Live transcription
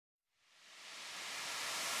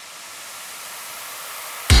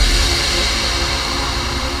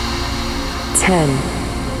10,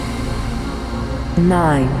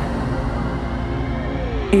 9,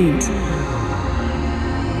 8,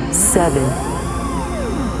 7,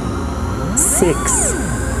 6,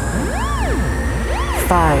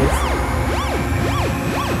 5,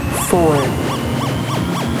 4,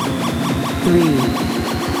 3,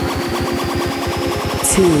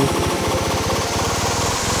 2,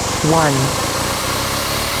 1,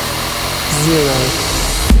 0.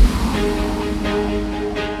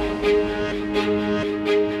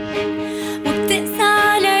 وبتقسى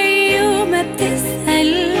علي وما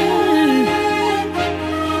بتسأل،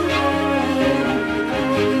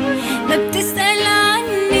 ما بتسأل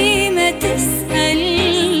عني، ما تسأل.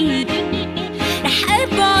 رح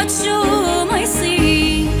ابعد شو ما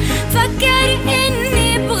يصير، فكر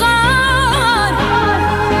اني بغار،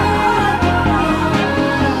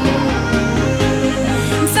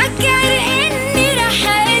 مفكر اني رح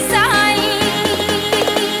ازعل.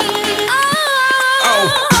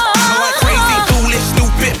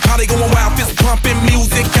 They going wild, fist pumping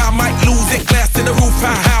music. I might lose it. Glass to the roof,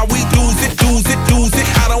 how we lose it, lose it, lose it.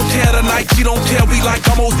 I don't care tonight, she don't care. We like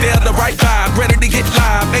almost there, the right vibe, ready to get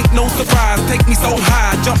live. Ain't no surprise, take me so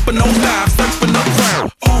high, jumping no dives, surfing the ground.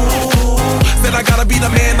 Ooh, said I gotta be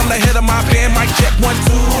the man, I'm the head of my band. Mic check 1,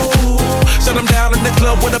 2. Shut them down in the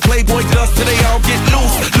club where the Playboy does till they all get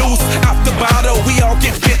loose, loose. Out the bottle, we all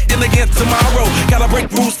get fit in again tomorrow. Gotta break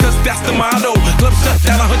rules, cause that's the motto. Club shut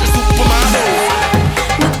down, 100 supermodels.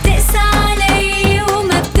 وبتقسى علي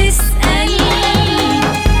وما بتسأل،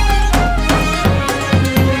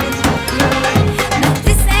 ما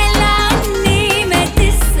بتسأل عني، ما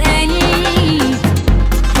تسأل.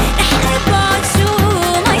 رح ابعد شو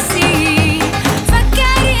ما يصير،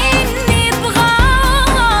 فكر اني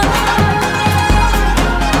بغار،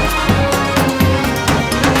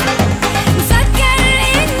 مفكر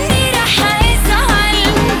اني رح ازعل.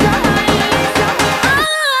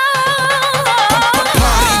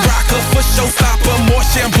 Showstopper, more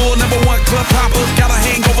shampoo, #1 club hopper. Got a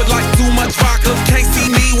hangover like too much vodka. Can't see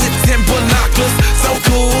me with 10 binoculars. So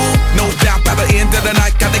cool, no doubt by the end of the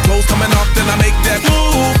night. Got the clothes coming off, then I make that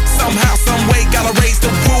move. Somehow, some way, gotta raise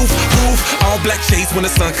the roof, roof. All black shades when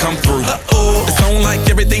the sun come through. It's on like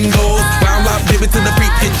everything goes. Round live, vivid to the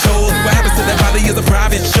freak it shows. What happens to that body is a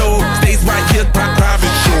private show. Stays right here,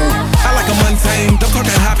 private show. I like a mundane, don't talk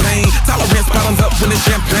that high pain. Tolerance bottoms up when it's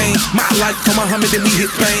champagne. My life from Muhammad, then we hit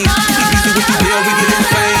Spain. Easy with the deal, we get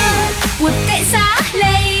insane. وبتقسى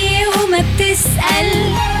علي وما بتسأل،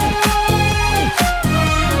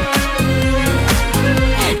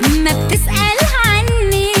 ما بتسأل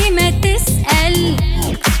عني، ما تسأل.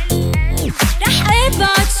 رح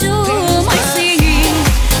ابعد شو ما يصير،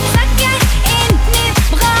 فكر اني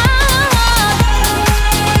بغار،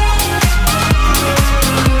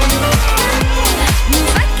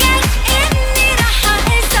 مفكر اني رح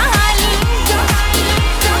ازعل.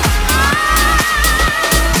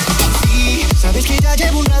 Sabes que ya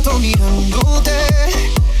llevo un rato mirándote.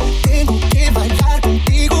 Tengo que bailar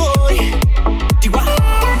contigo hoy. Igual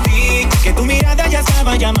vi que tu mirada ya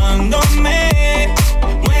estaba llamándome.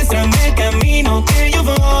 Muéstrame el camino que yo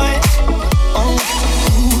voy. Oh,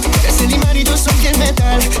 eres el imán y yo soy el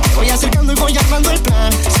metal. Me voy acercando y voy armando el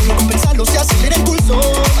plan. Solo con pensarlo se acelera el pulso.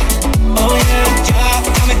 Oh yeah,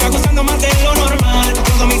 ya me está gustando más de lo normal.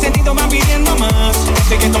 Todos mis sentidos van pidiendo más.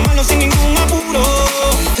 Hay que tomarlo sin ningún apuro.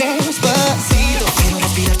 Despacito, quiero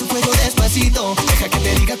respirar tu cuello despacito. Deja que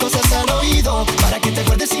te diga cosas al oído, para que te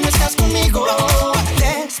acuerdes si no estás conmigo.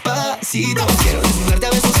 Despacito, quiero desnudarte a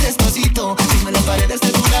besos despacito. Firma las paredes de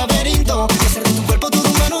tu laberinto y hacer de tu cuerpo todo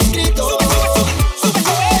un manuscrito.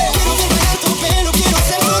 Quiero desvelar tu pelo, quiero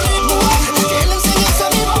hacer tu ritmo. Que le enseñes a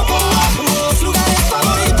mi boca tus lugares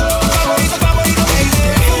favoritos. Favorito, baby.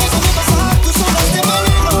 Déjame pasar tus horas de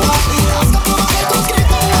peligro hasta provocar tus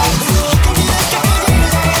gritos. Que olvides que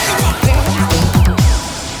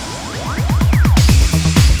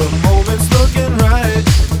The moment's looking right.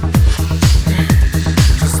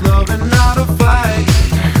 Just loving out of fight.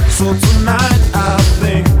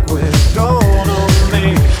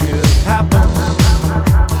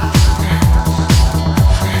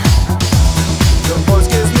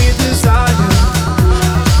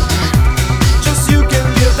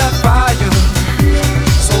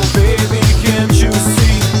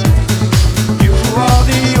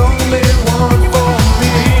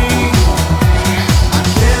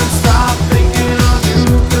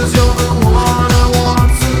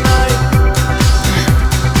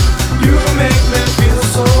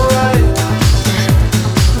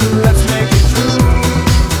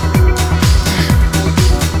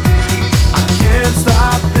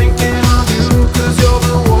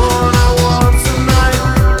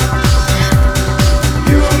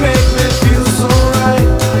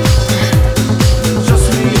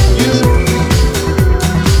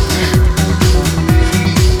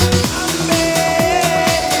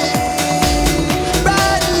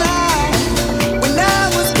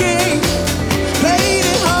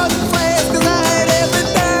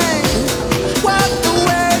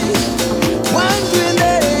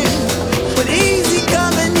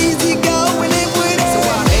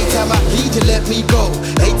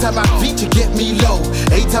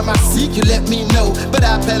 Anytime I seek, you let me know. But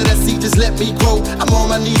I planted that seed, just let me grow. I'm on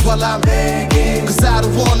my knees while I'm begging, cause I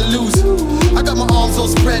don't wanna lose you. I got my arms all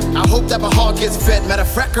spread, I hope that my heart gets fed. Matter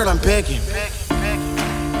of fact, girl, I'm begging.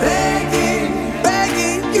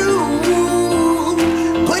 Begging you.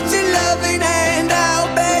 Put your loving hand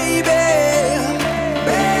out, baby.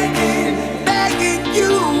 Begging you.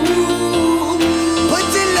 Put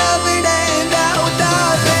your loving hand out,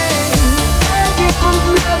 darling. Begging for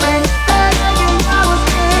loving, begging I was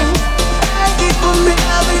king. Begging for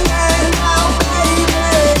loving hand out, baby.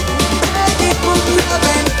 Begging for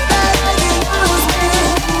loving, begging I was king.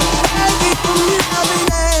 Begging for loving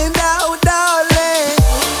hand out, darling.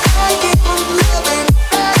 Begging for loving,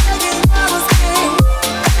 begging I was king.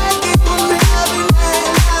 Begging for loving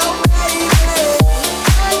hand out, baby.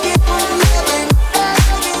 Begging for loving,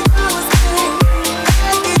 begging I was king.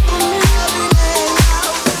 Begging for loving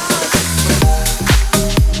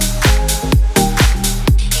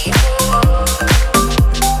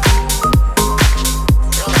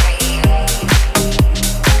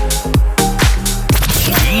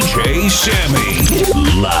DJ Sammy.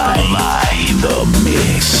 Live in the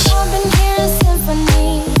mix. I've been hearing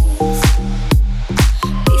symphonies.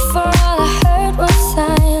 Before all I heard was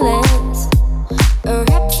silence. A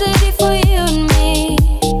rhapsody for you and me.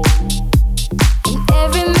 And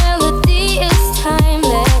every melody is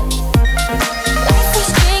timeless. Life was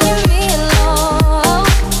stringing me along.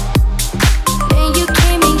 Then you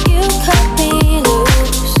came and you cut me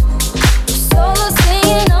loose. Solo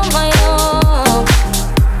singing on my own.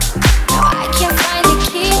 Now I can't find the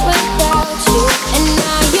key without you. And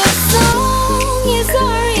now you're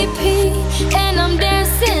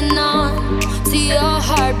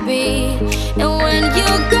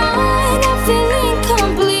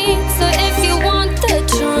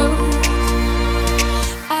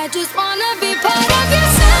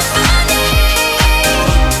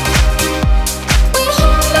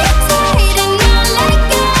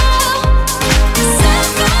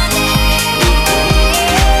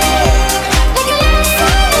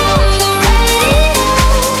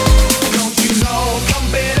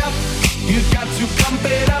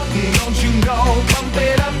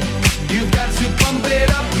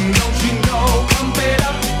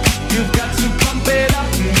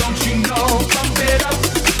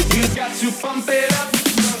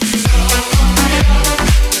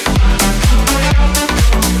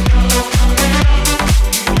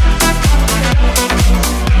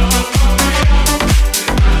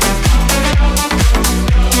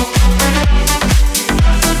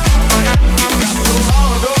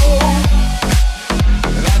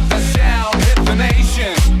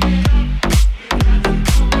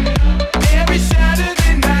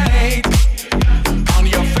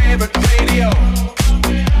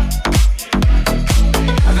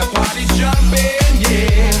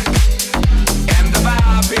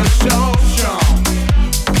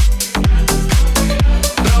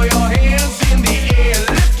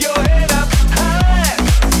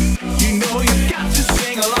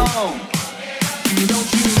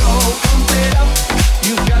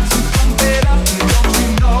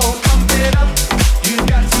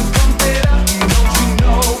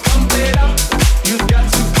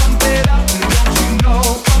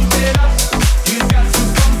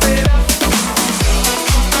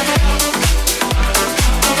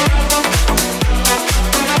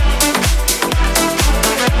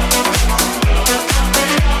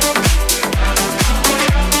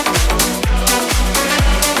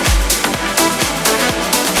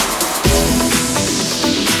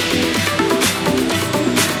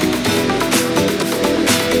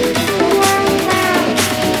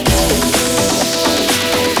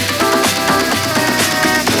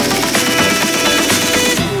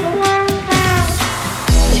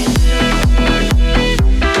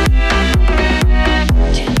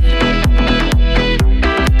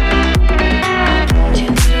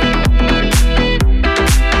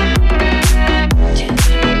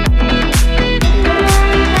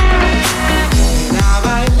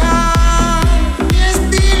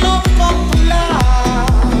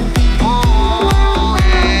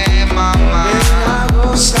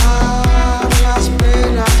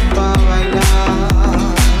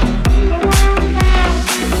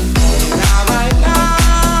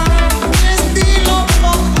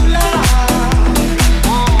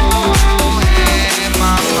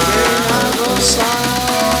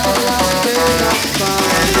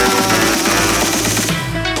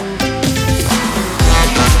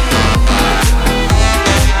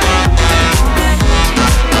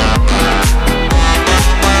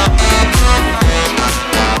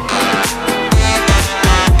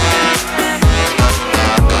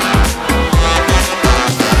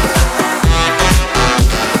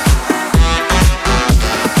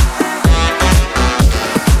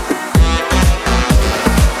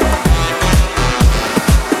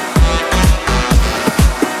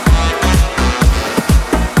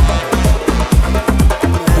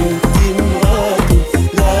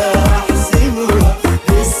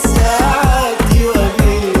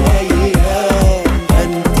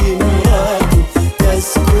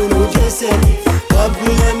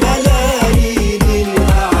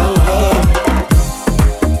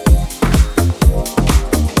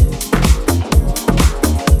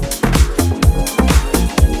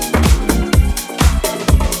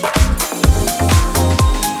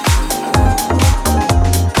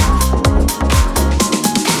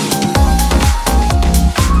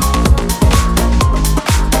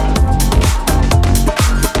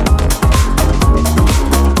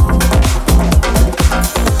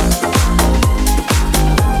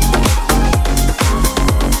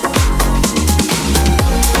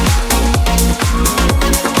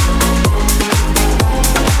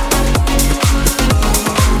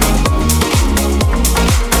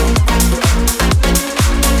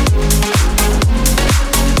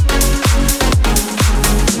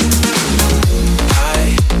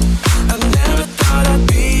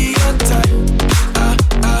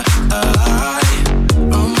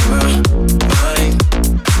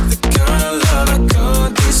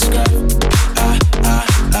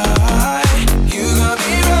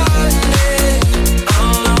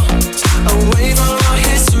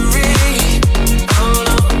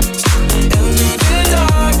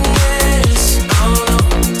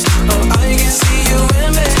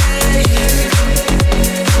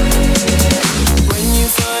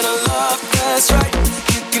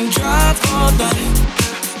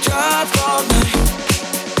drive all night.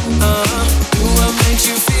 Do what makes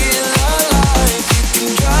you feel alive. You can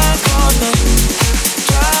drive all night,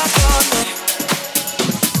 drive all night.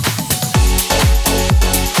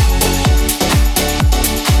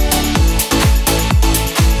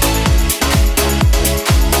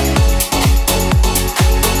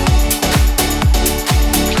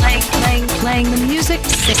 Playing the music,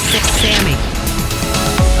 Sammy.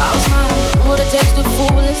 I'll smile, what it takes to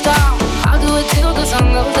fool this town. I'll do it till the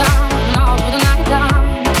sun goes down and all through the night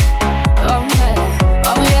time.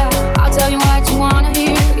 Oh yeah, I'll tell you what you wanna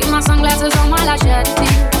hear. Get my sunglasses on while I shed a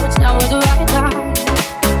tear. It's never the right time.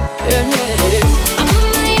 Yeah. I put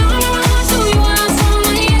my arm around so you want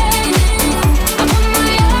somebody, yeah. I put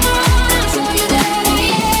my arm around so you there,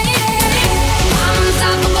 yeah. I'm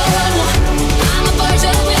unstoppable. I'm a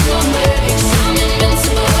virgin with no brakes. I'm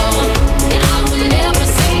invincible. And I win every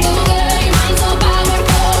single game. I'm so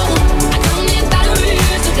powerful. I don't need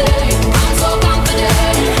batteries today. I'm so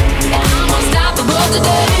confident. And I'm unstoppable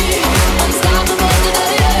today. Unstoppable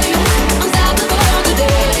today. Unstoppable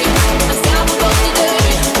today. Unstoppable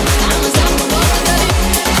today. I'm unstoppable today.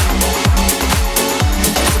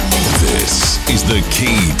 This is the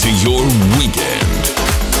key to your weekend.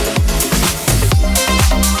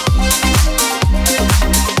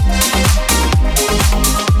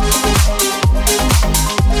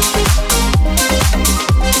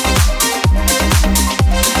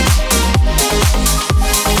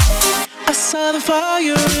 I saw the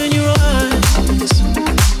fire in your eyes.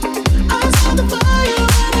 I saw the fire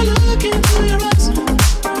when I look into your eyes.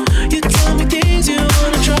 You tell me things you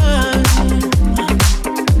wanna try.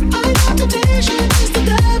 I know temptation is the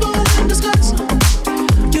devil in disguise.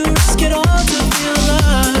 You risk it all to feel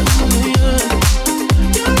alive. Yeah.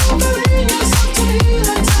 You're offering yourself to me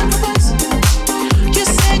like sacrifice. You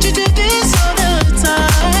said you do this all the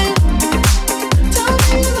time. Tell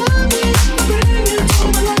me you love me, bring it to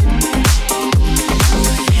the light.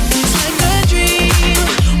 It's like a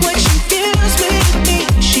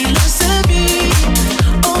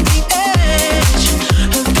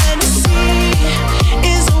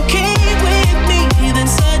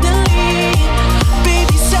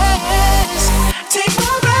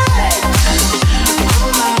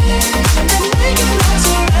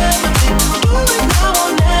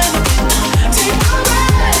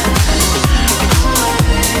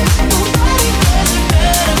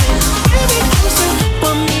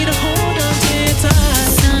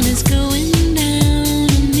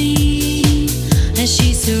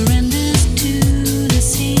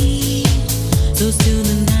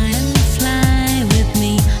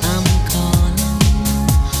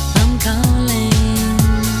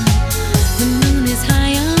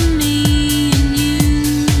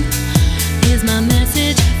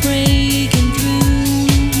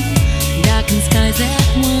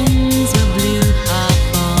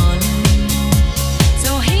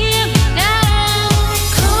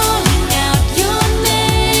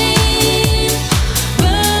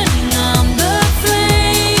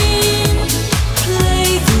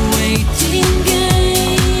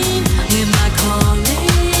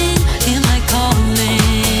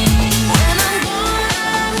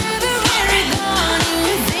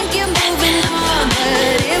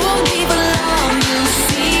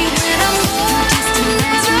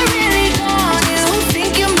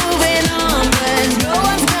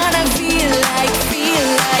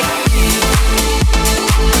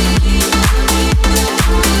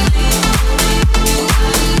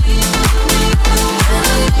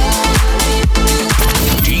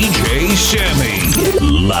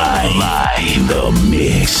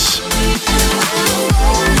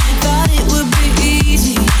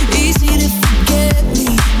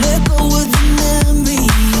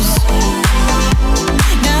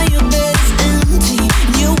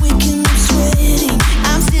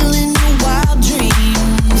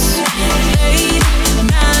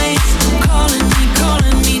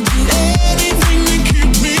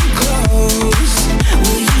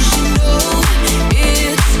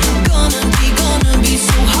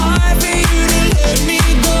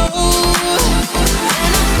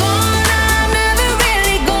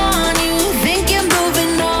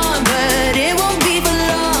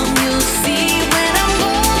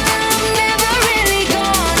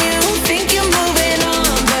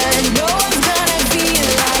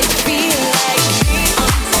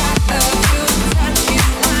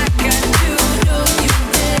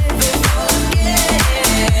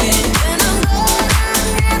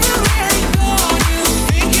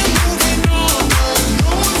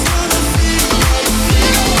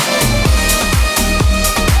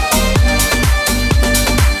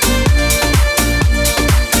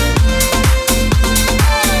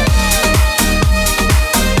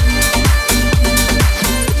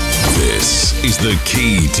the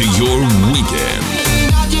key to your weekend.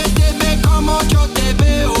 Nadie te ve como yo te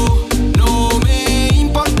veo. No me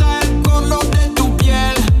importa el color de tu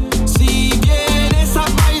piel. Si vienes a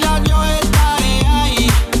bailar, yo estaré ahí.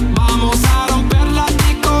 Vamos a romper la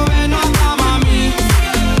disco, ven acá, mami.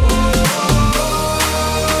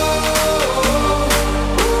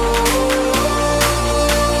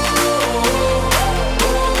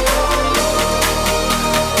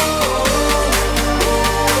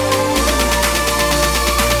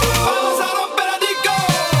 Vamos a romper la disco.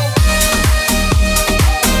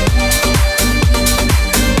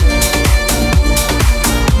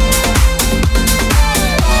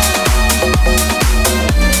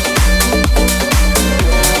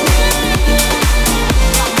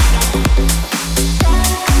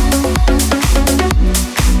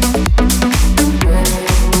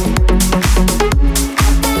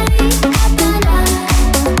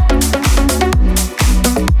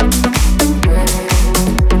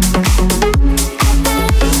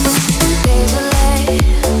 Désolé,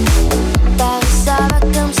 Paris ça va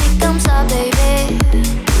comme ci comme ça, baby.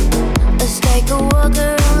 Let's take a walk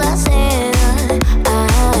around la Seine.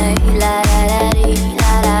 Ay, la la la di,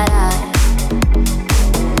 la la la.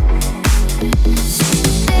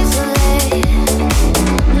 Désolé,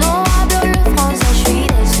 no hablo le français, j'suis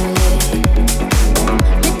désolé.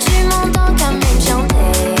 Mais tu m'entends quand même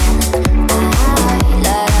chanter. Ay,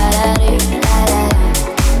 la la la di, la la la.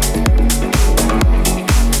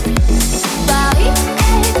 Paris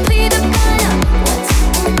est pris de Paname.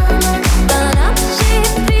 Paname, j'ai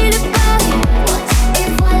pris de Paris. Et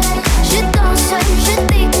voilà, je danse, je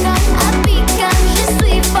déconne, à picane, je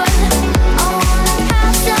suis folle. I wanna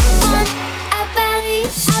have some fun. À Paris,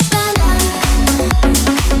 à Paname.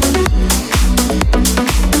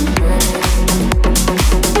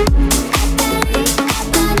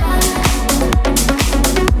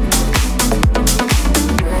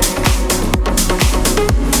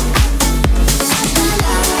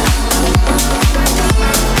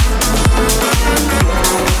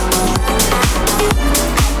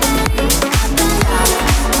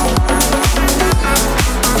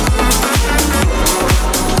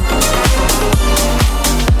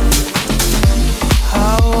 I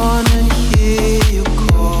wanna hear you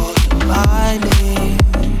call my name.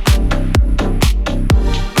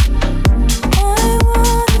 I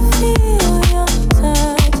wanna feel your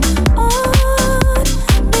touch on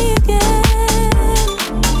me again.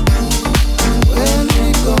 When we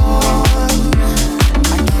gone,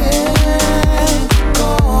 I can't go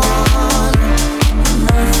on.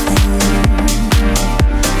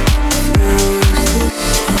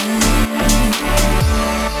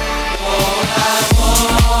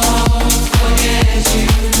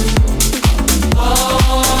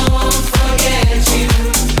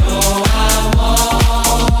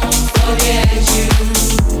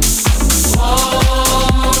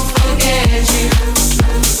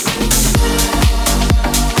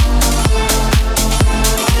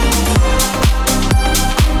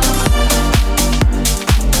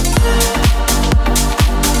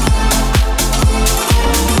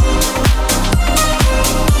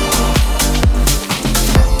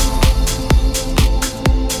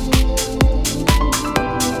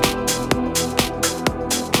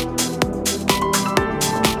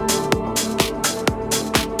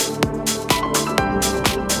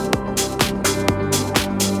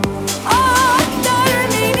 أكتر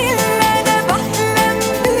من اللي أنا بحلم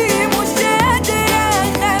بيه، مش قادرة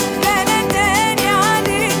أخاف أنا تاني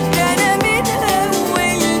عليك. ده أنا من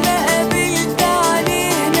أول ما قابلت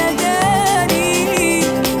عليه ناداني.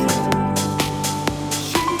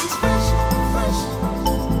 She's fresh, fresh.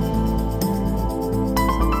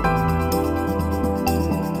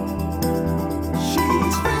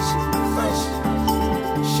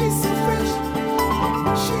 She's so fresh.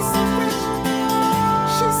 She's so fresh.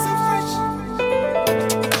 She's so fresh.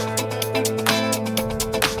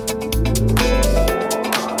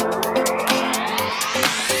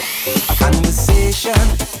 A conversation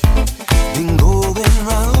been going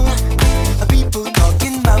round. People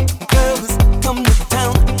talking about girls come to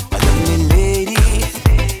town. A lovely lady,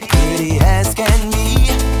 pretty as can be.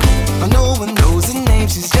 But no one knows her name.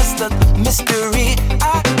 She's just a mystery.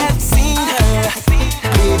 I have seen her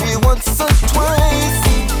maybe once or twice.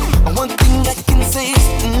 One thing I can say is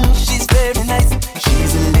she's very nice.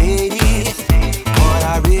 She's a lady. What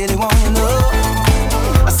I really wanna know.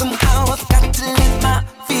 Somehow I've got to let my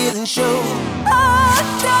feelings show.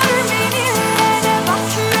 أكتر من اللي أنا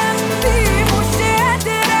بحلم بيه، مش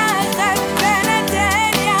قادرة أخاف أنا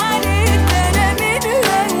تاني عليك. ده أنا من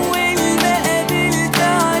أول ما قابلت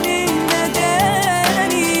عليه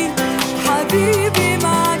ناداني. حبيبي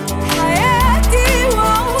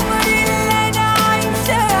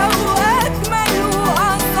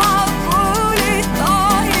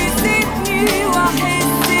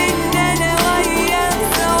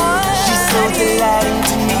delighting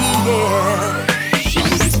to me, yeah.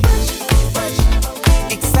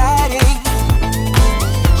 Exciting.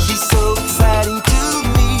 She's so exciting to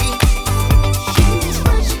me.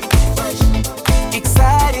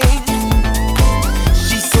 Exciting.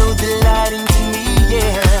 She's so delighting to me,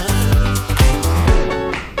 yeah.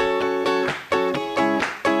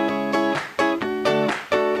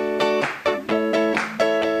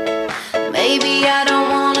 Maybe I don't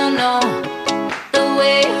wanna know the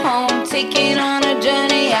way home. Taking on a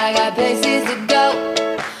journey, I got places to go.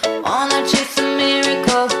 Wanna chase a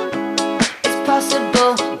miracle, it's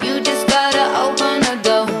possible. You just gotta open the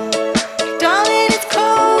door. Darling, it's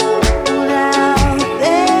cold out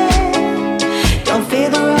there. Don't fear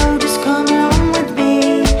the road, just come along with me.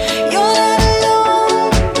 You're not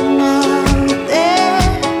alone out there.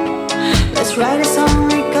 Let's write a song,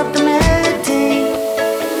 wake up the melody.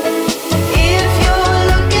 If you're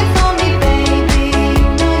looking for me, baby, you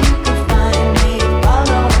know you can find me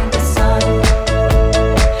following the sun.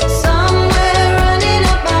 Somewhere running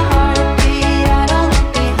up my heartbeat, I don't look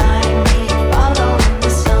behind me, following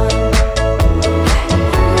the sun.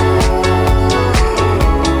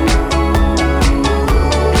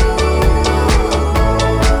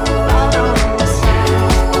 Following the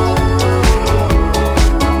sun.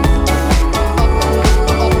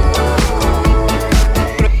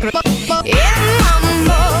 Yeah,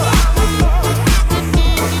 mambo.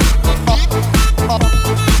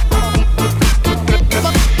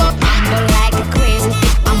 Mambo like a crazy,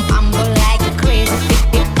 mambo like a crazy.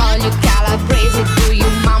 All you calabrese, do you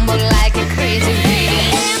mambo like a crazy?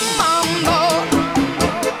 Yeah, mambo.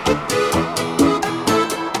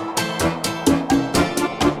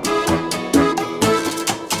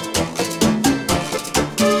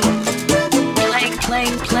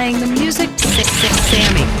 Playing the music.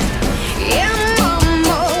 Sammy. Yeah,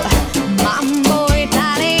 mambo, mambo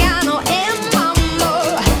italiano,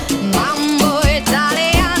 mambo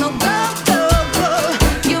italiano, go, go, go.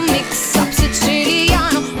 You mix up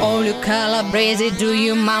Siciliano, all you calabrese, do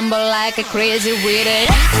you mambo like a crazy with it?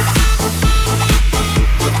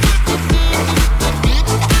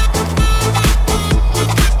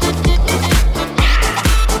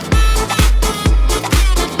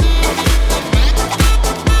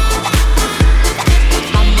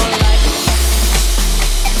 Mambo like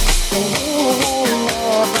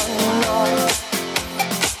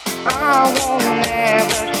I won't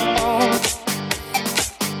never show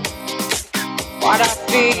what I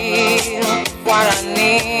feel, what I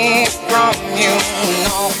need from you.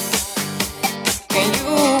 No, and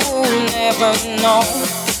you will never know.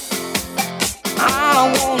 I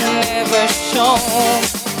won't never show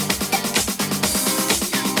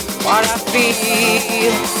what I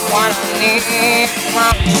feel, what I need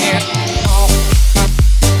from you. No.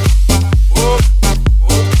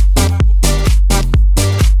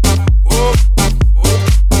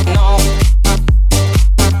 No.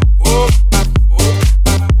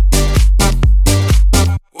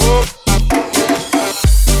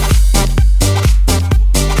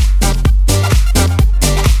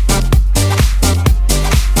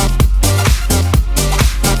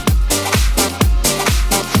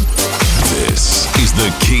 This is the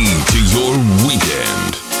key to your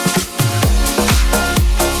weekend.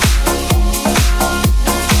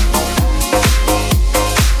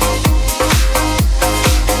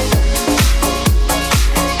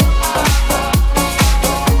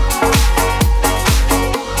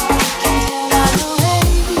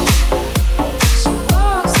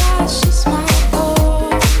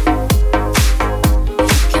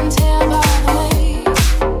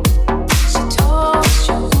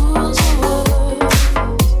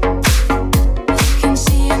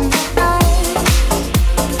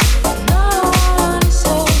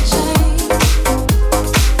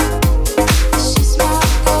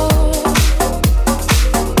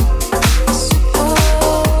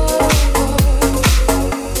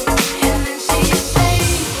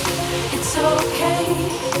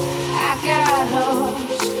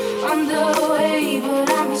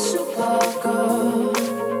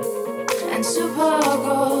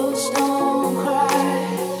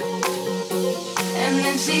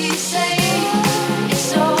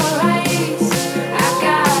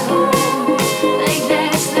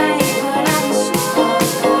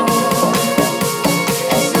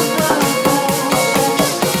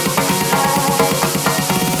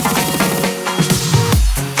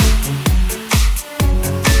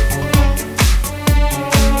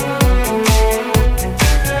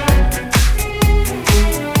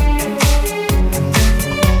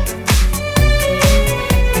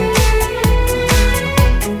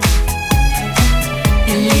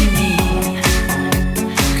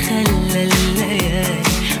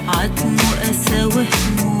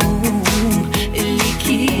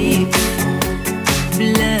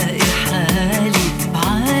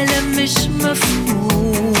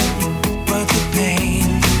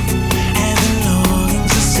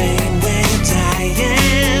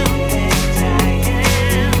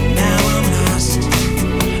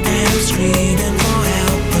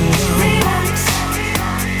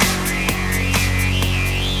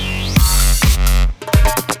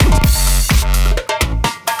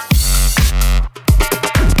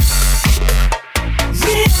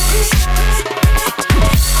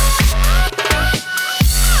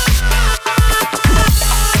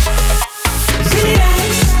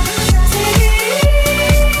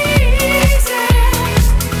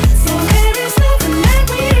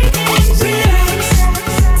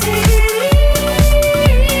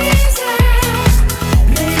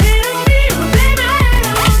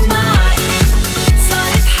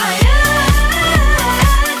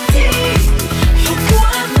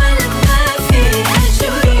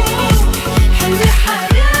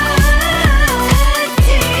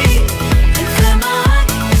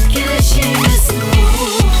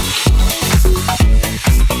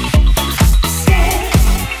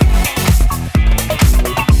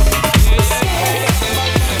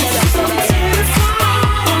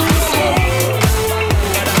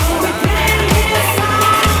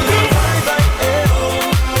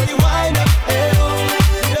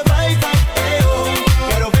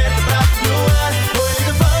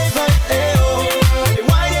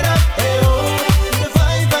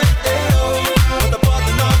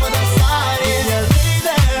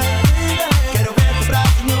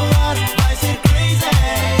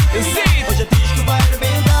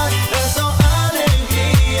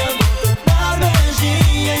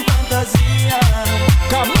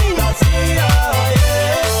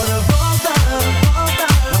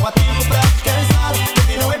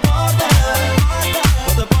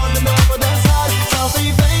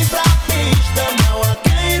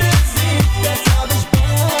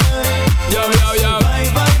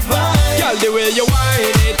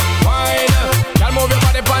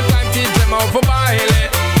 I'm out for Miley,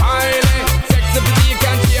 Miley. Sexy physique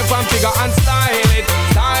and shape and figure and style it,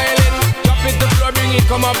 style it. Drop it to floor, bring it,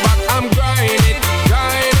 come up back, I'm grind it,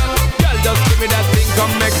 grind it. Girl, just give me that thing,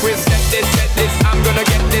 come make we set this, set this. I'm gonna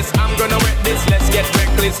get this, I'm gonna wet this. Let's get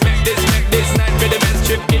reckless, make this night be the best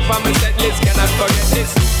trip. If I'm a set list, cannot forget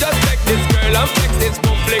this. Just take this girl and flex this,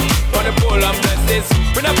 boom flick for the pole and bless this.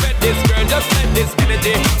 When I pet this girl, just let this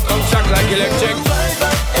energy come shock like electric.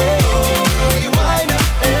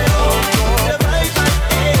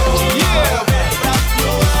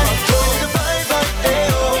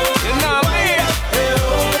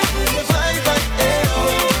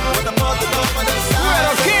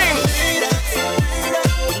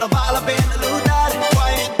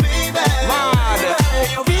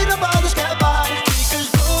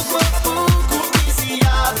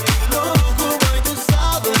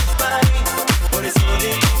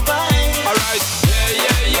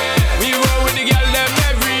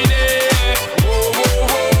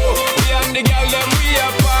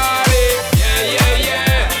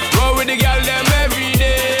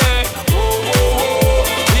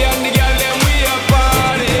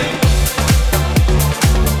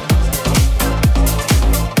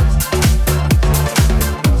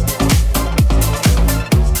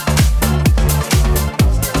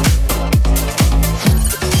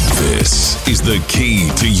 The key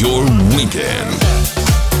to your weekend.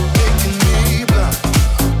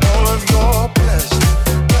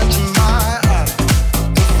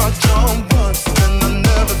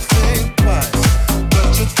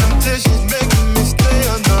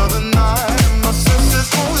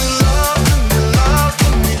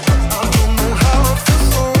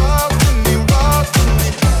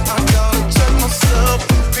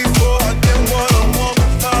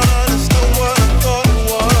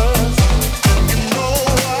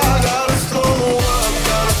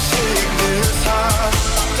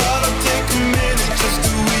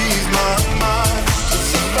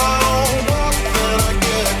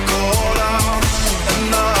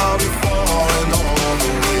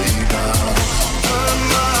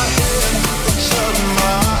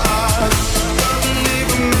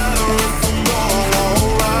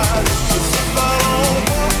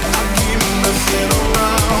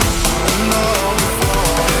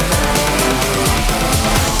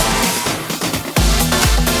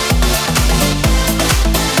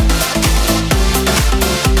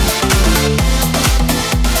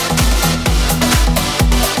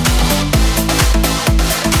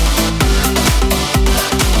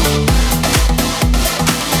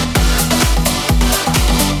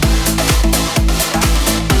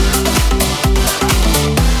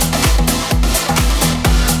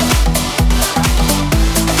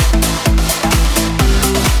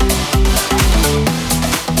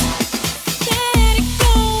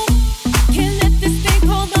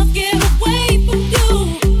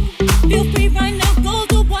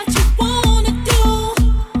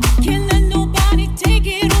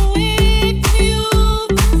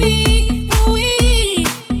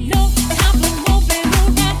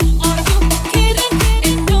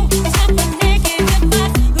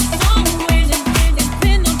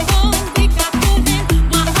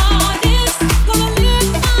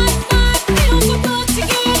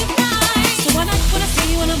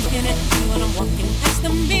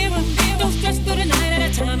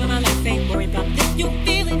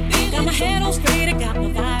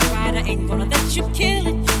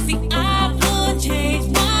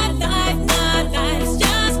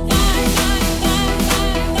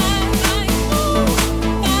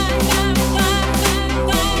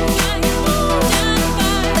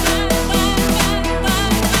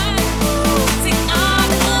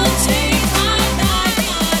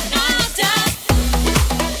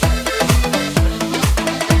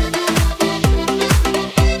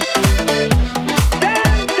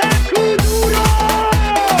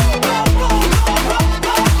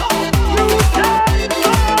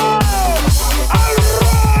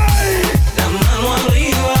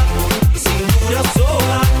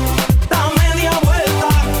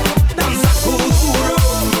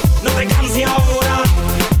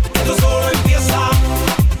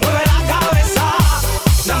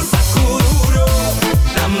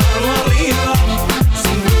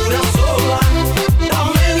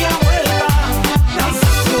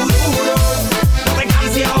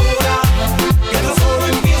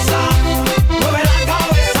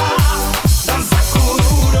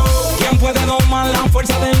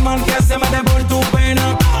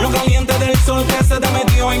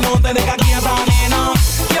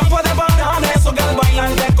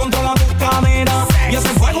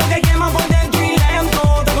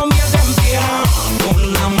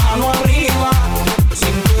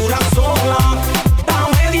 Cintura sola.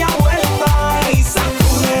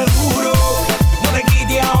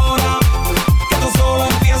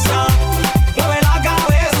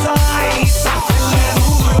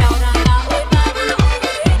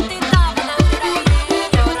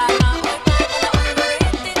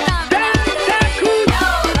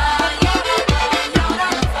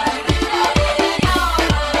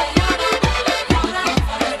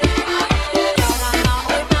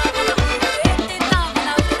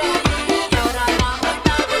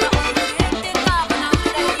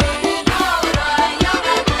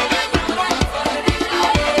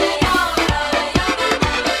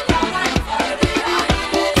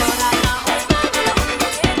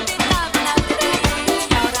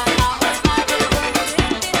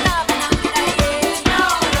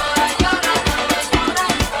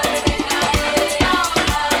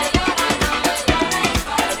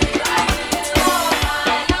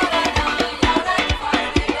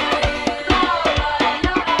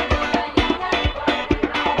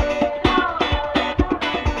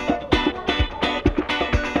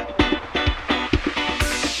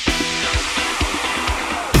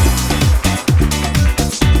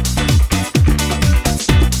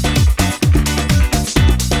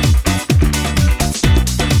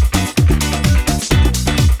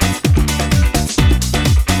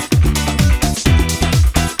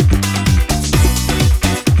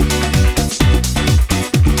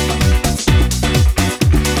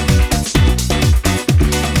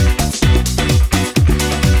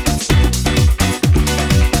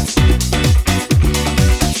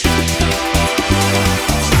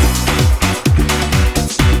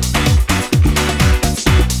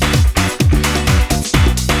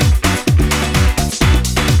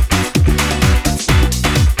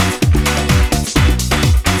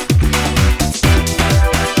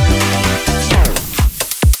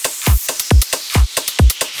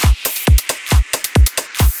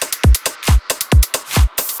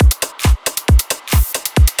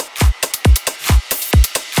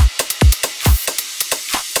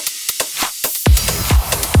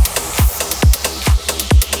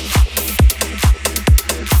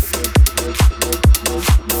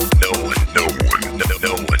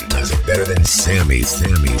 Sammy.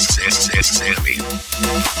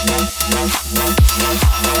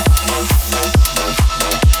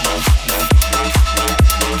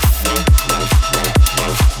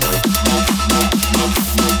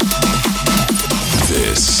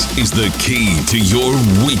 This is the key to your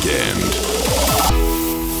weekend.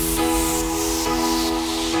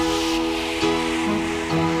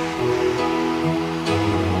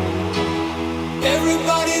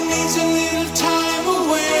 Everybody needs a little time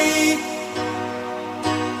away.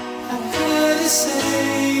 I've heard it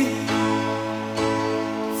say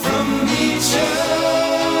from each other.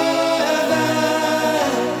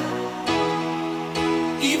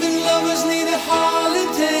 Even lovers need a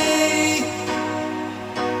holiday.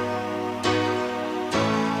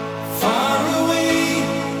 Far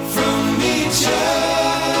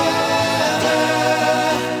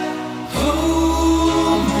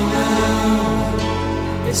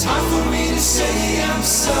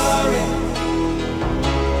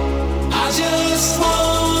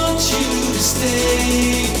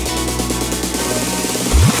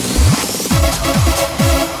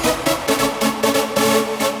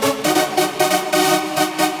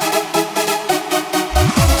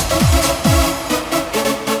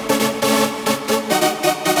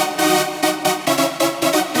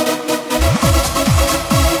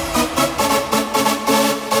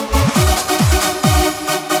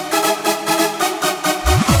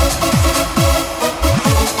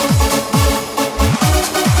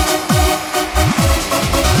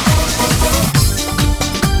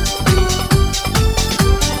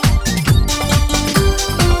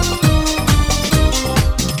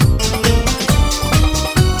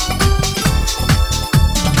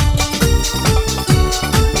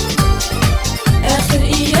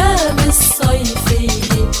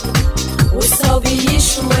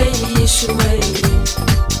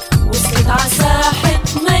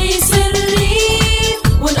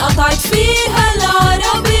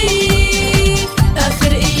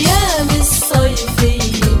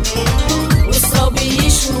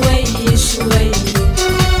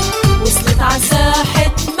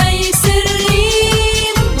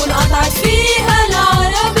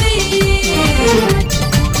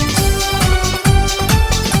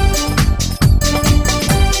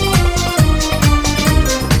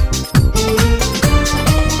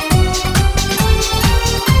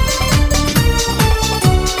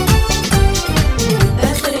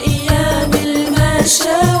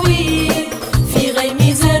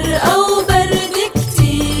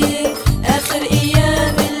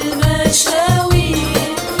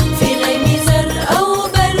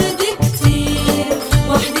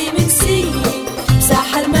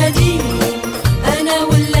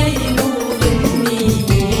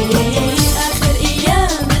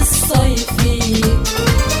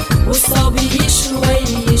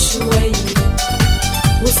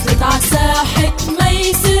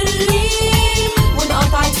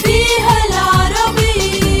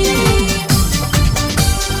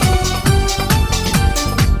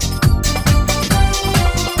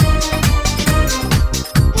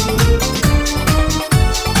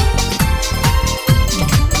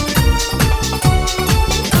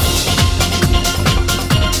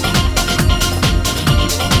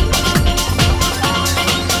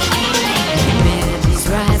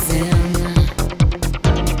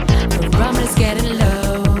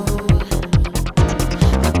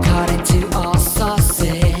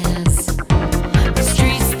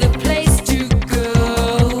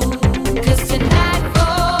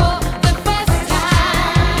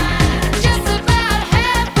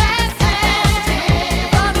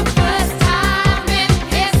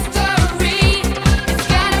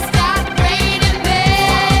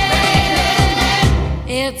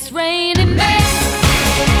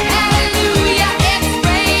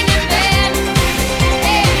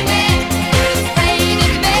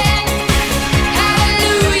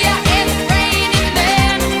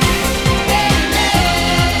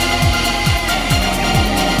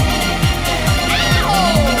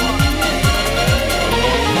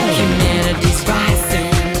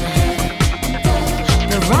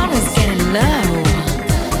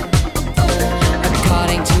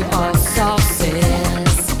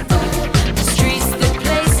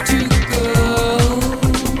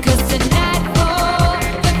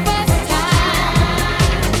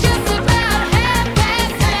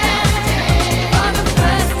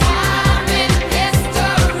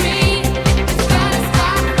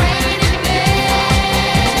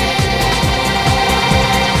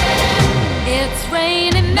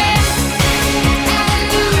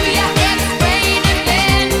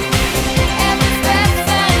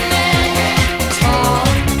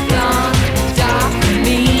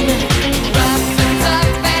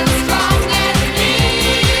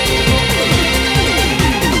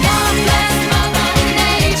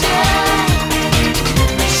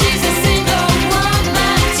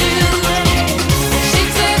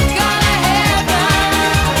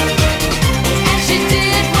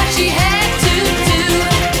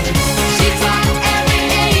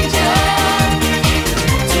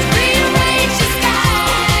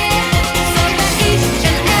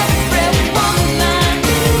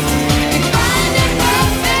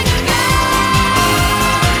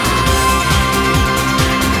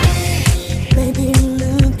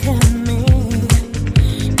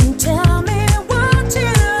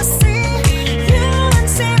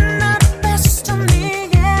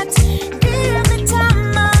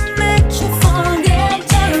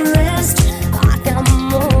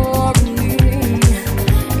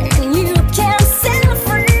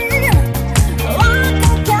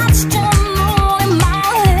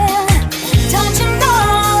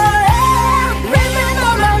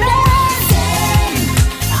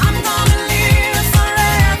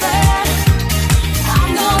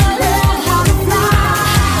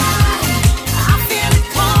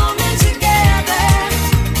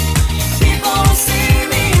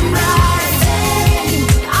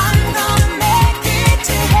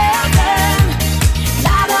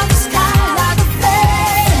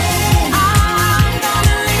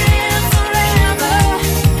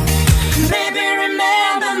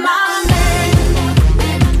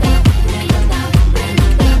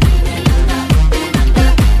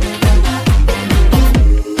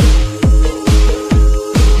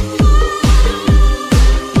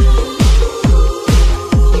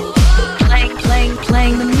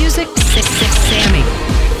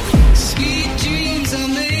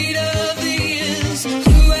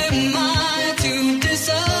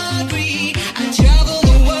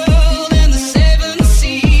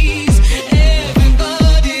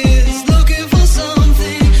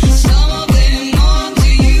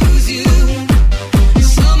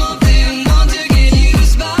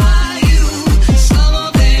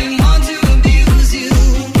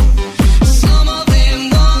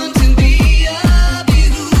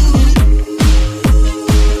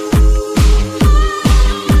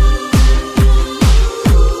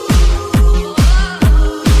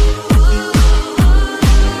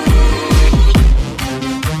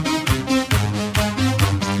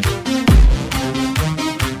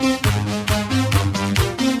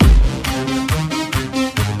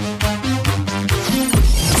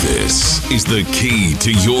is the key to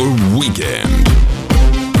your weekend.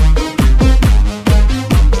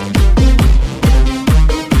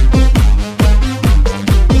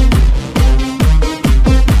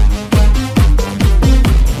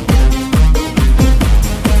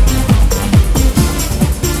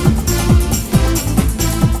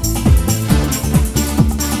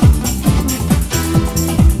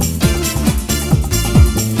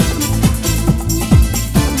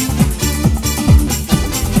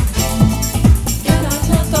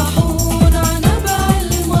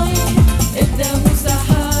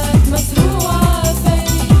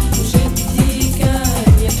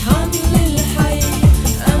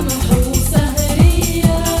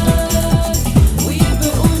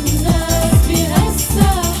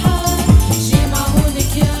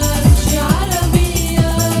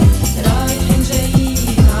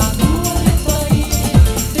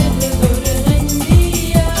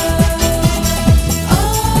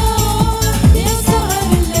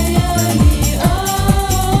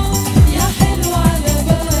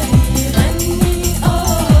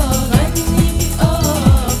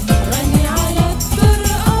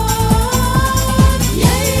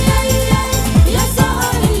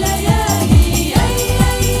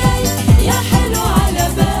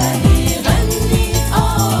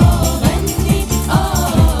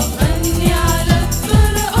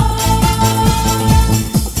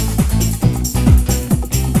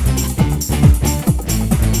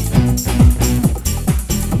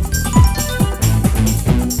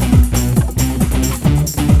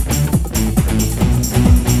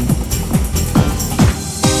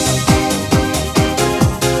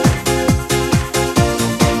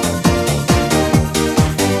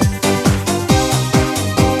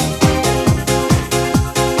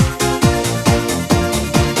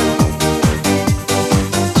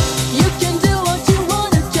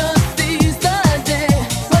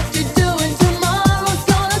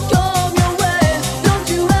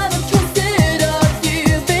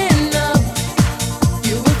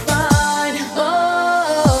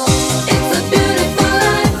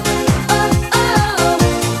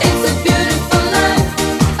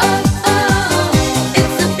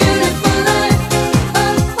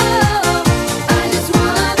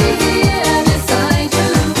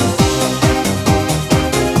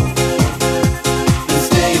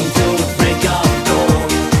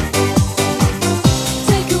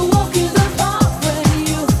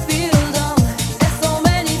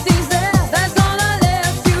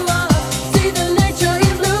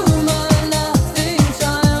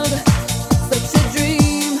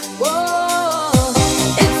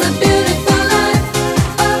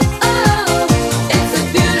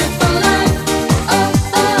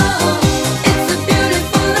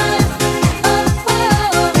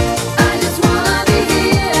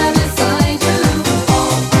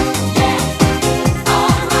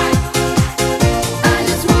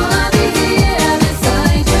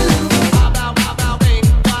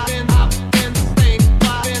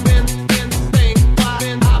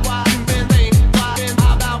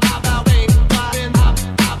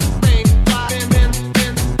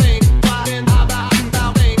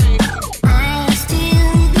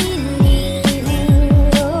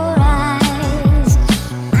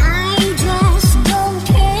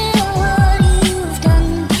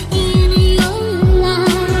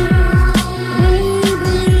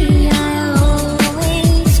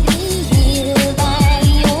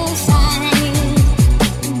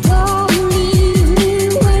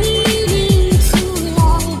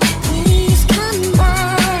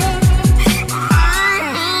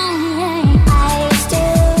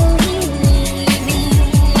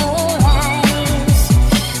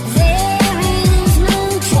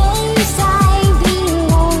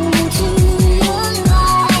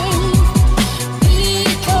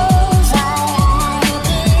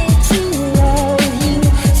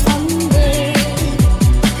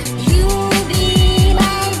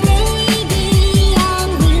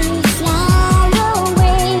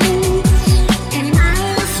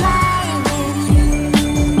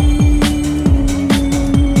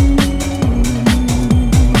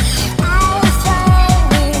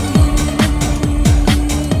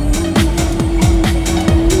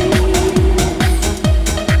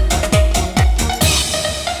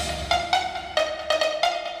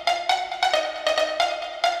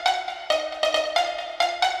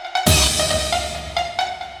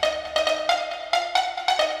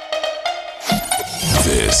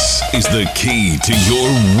 This is the key to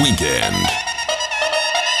your weekend.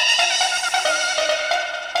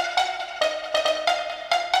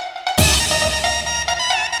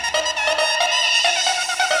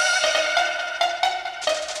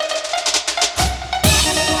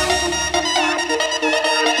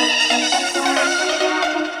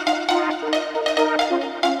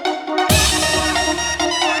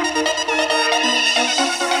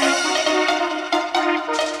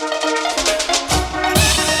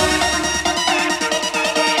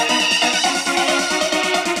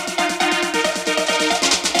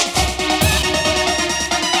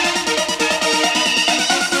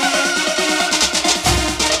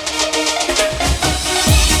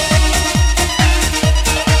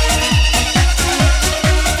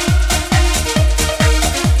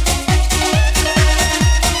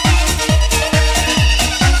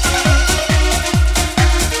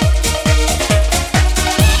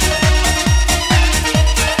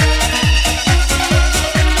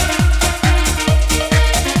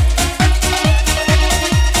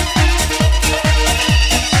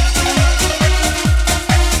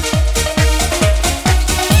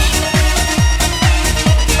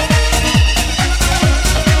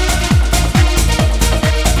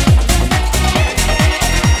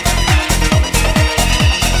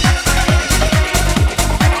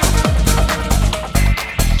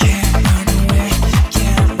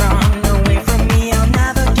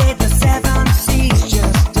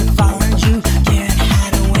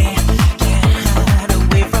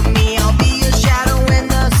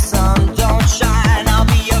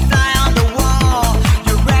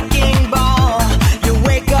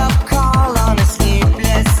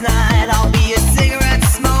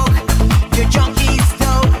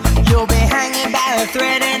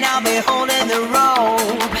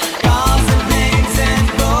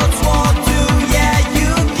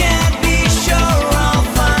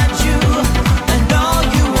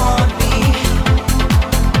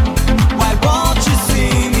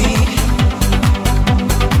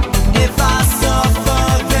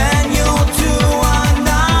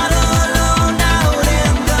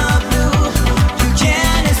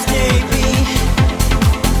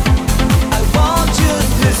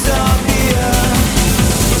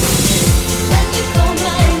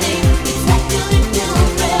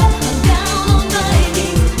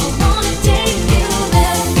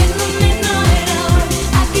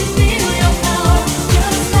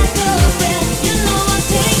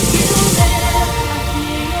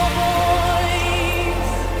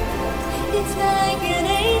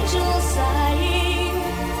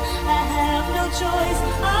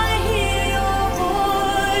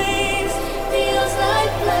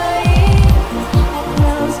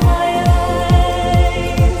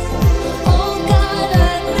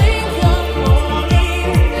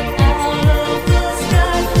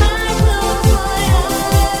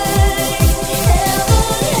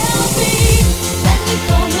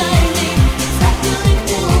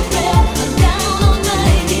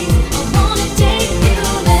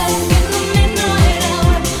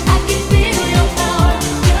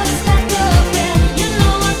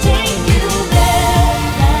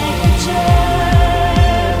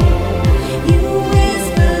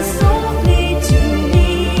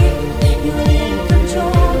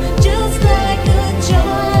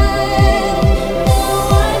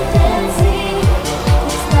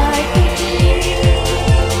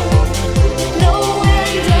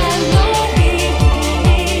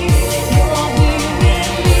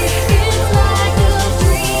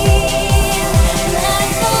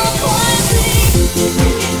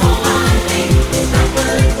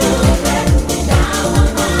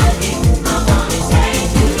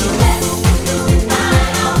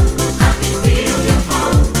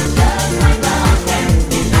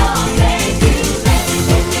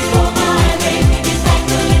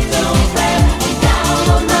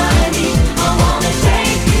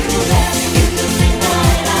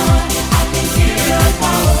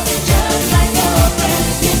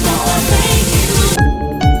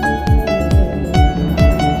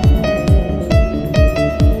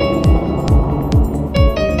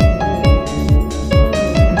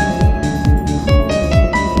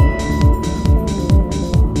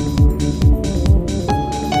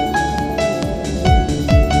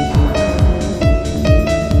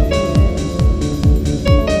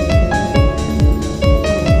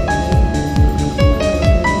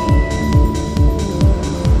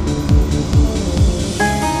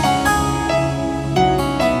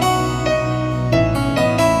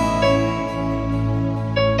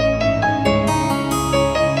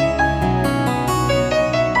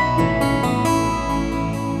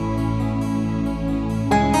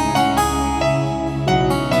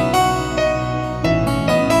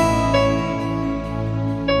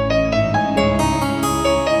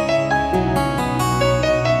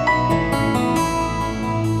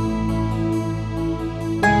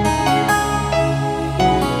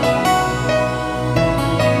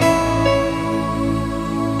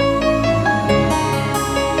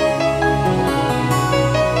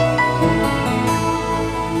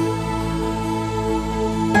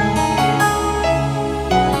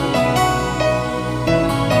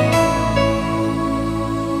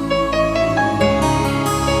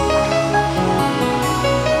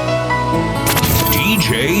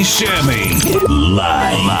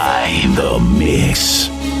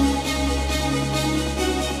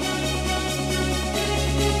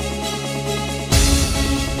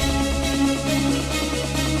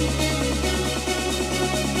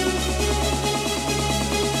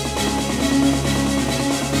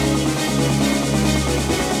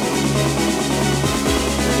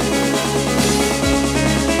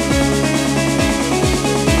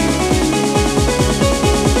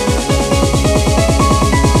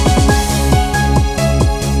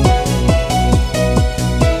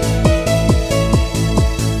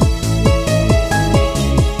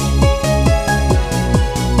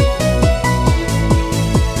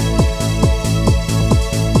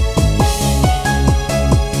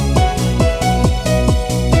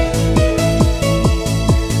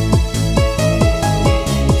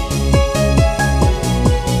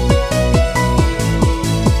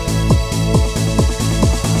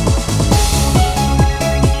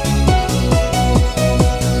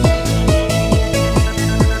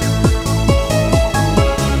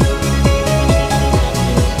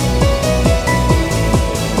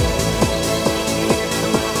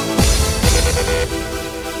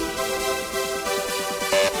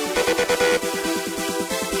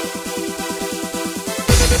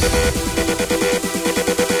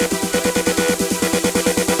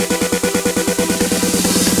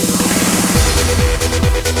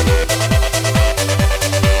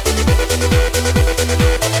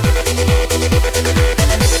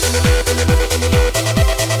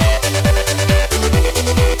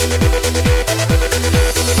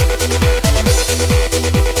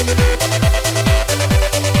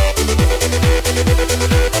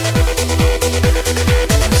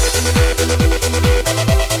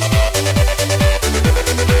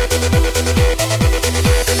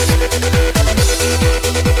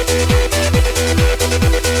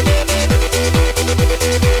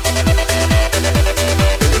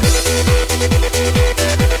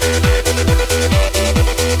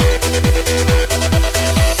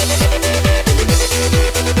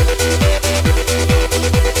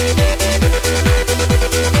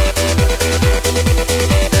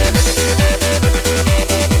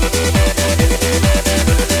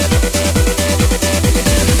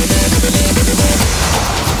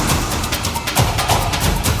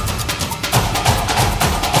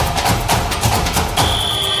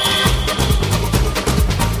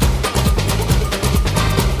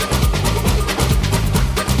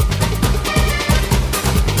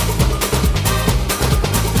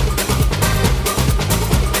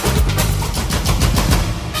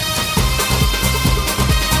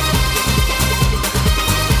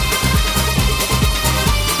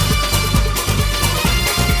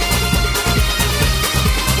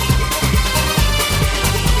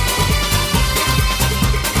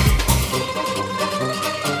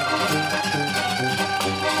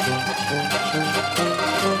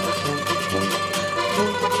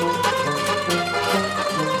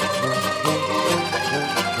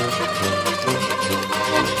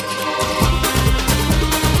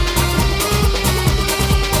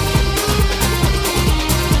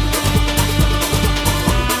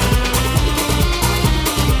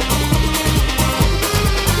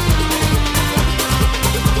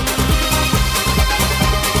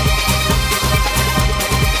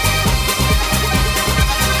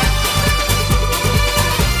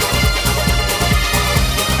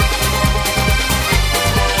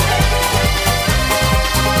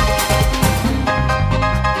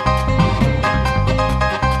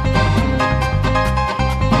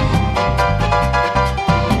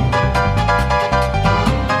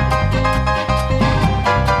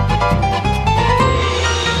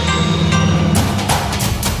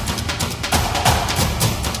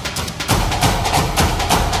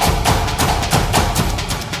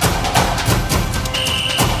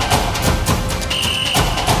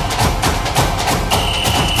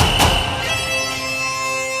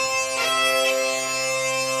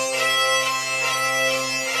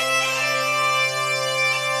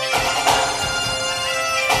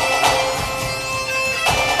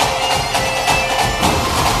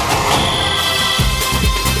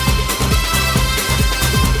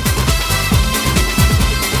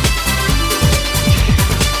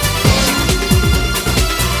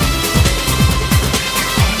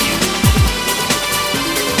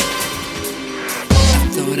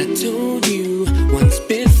 thought I told you once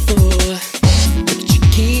before, but you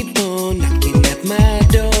keep on knocking at my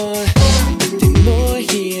door. Nothing more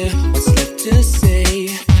here, what's left to say?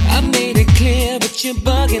 I made it clear, but you're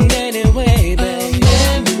bugging anyway, babe.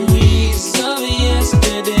 Memories of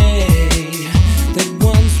yesterday that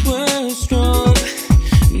once were strong.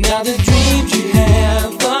 Now the dreams you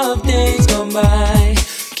have of days gone by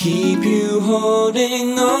keep you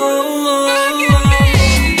holding on.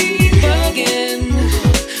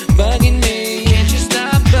 Bugging me. Can't you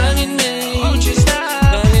stop bugging me? Won't you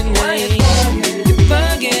stop bugging me? You're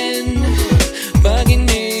bugging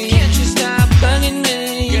me. Can't you stop bugging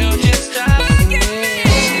me? Girl, just stop bugging me.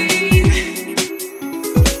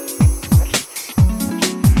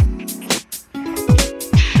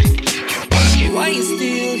 Why you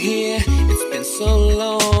still here? It's been so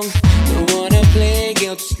long. Don't wanna play,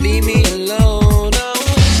 girl, just leave me alone. Oh,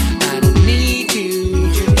 I don't need you.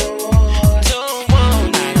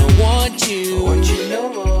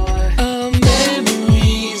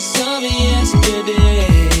 Memories of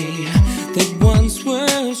yesterday that once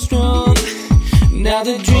were strong. Now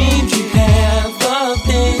the dreams you have of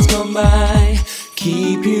days gone by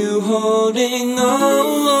keep you holding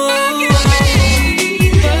on.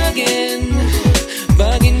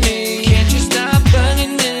 Bugging me. Can't you stop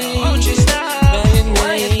bugging me? Won't you stop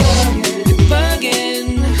bugging me? You're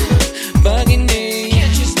bugging me.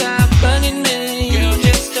 Can't you stop bugging me? Girl,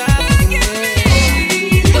 just stop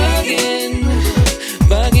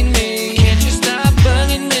bugging me. Can't you stop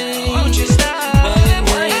bugging me? Won't you stop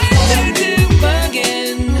bugging me?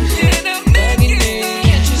 Bugging me.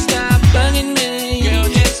 Can't you stop bugging me? Girl,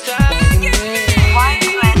 just stop bugging me. Why are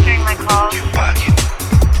you answering my calls? You're bugging.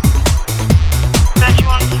 Don't you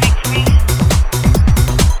want to speak to me?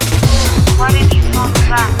 Why didn't you call me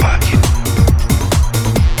back? Bugging.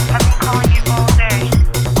 I've been calling you all day.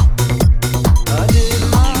 I did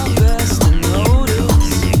my best to notice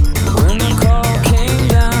when the call came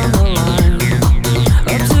down the line.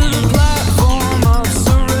 Up to the platform of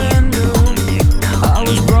surrender, I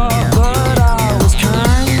was brought but I was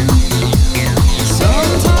kind.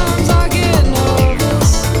 Sometimes I get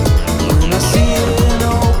nervous when I see an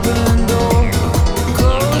open door.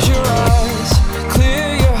 Close your eyes, clear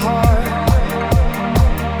your heart.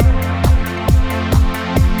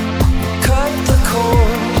 Cut the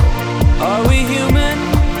cord. Are we human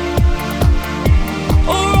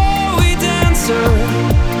or are we dancer?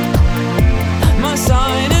 My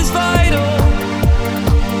sign is vital.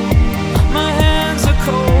 My hands are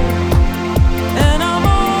cold, and I'm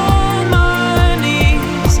on my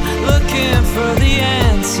knees looking for the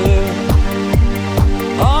answer.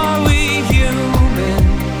 Are we human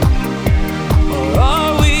or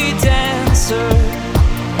are we dancer?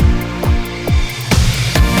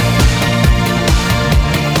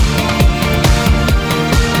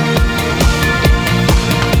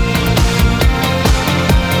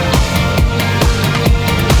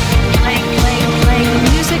 Playing the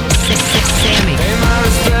music. Sammy. Pay my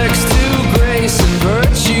respects to grace and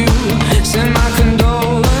virtue. Send my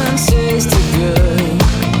condolences to good.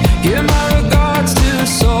 Give my regards to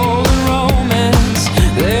soul and romance.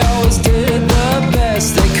 They always did the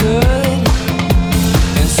best they could.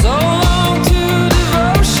 And so long to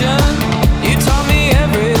devotion. You taught me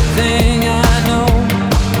everything I know.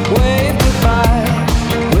 Wave goodbye,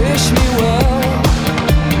 wish me well.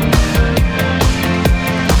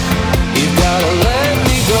 You gotta let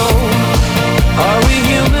me go. Are we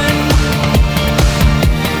human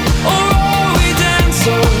or are we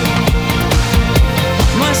dancer?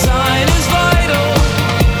 My sign is vital.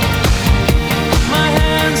 My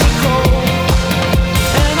hands are cold,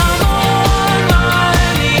 and I'm on my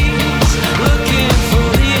knees looking for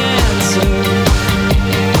the answer.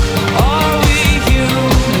 Are we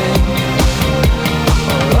human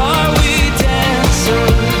or are we dancer?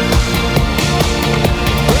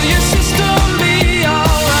 Will your system be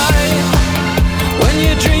alright when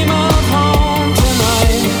you dream of home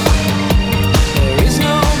tonight? There is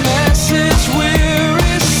no message we're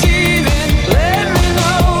receiving. Let me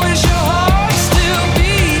know, is your heart still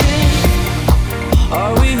beating?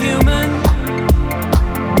 Are we human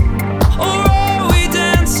or are we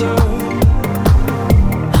dancer?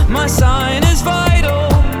 My sign is vital.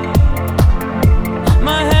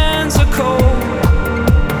 My hands are cold,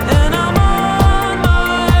 and I'm on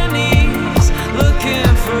my knees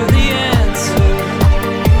looking for the answer.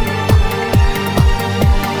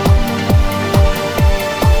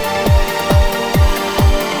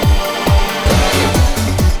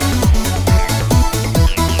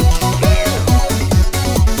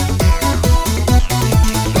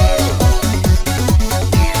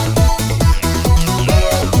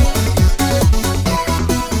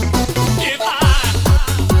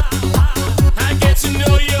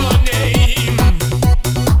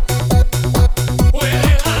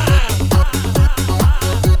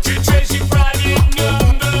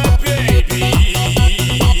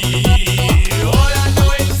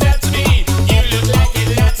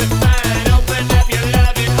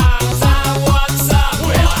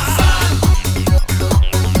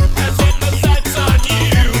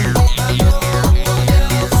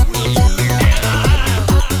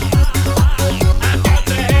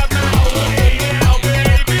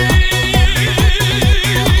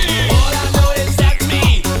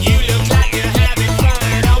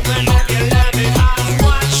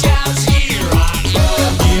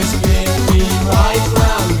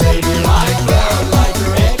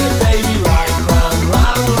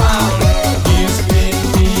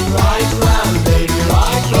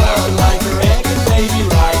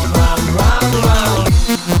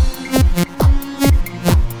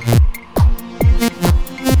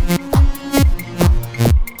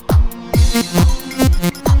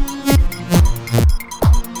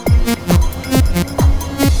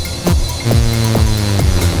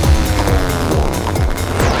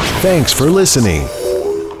 Thanks for listening.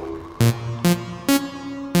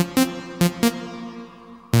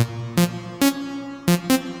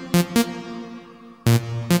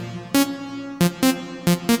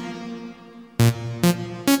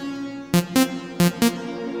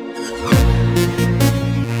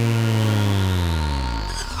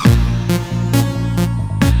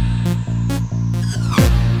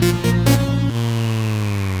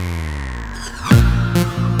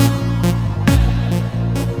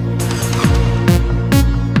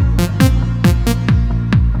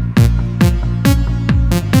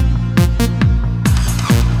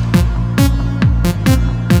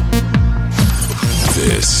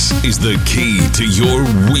 Is the key to your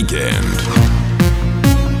weekend.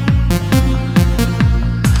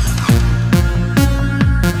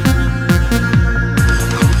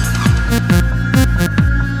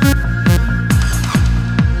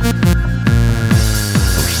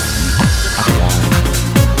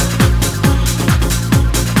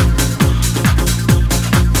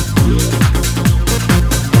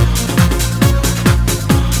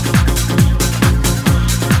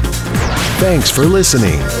 Thanks for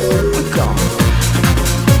listening.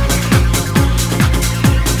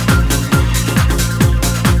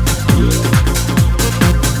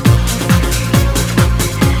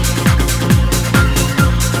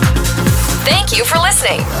 Thank you for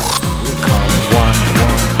listening.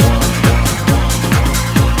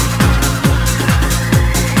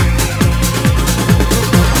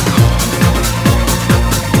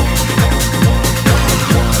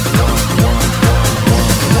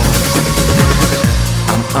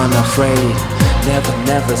 Unafraid,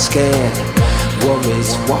 never scared.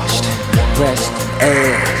 Worries washed, rest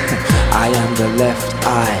aired. I am the left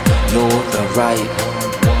eye, nor the right.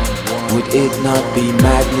 Would it not be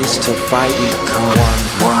madness to fight? We come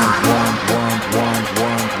one.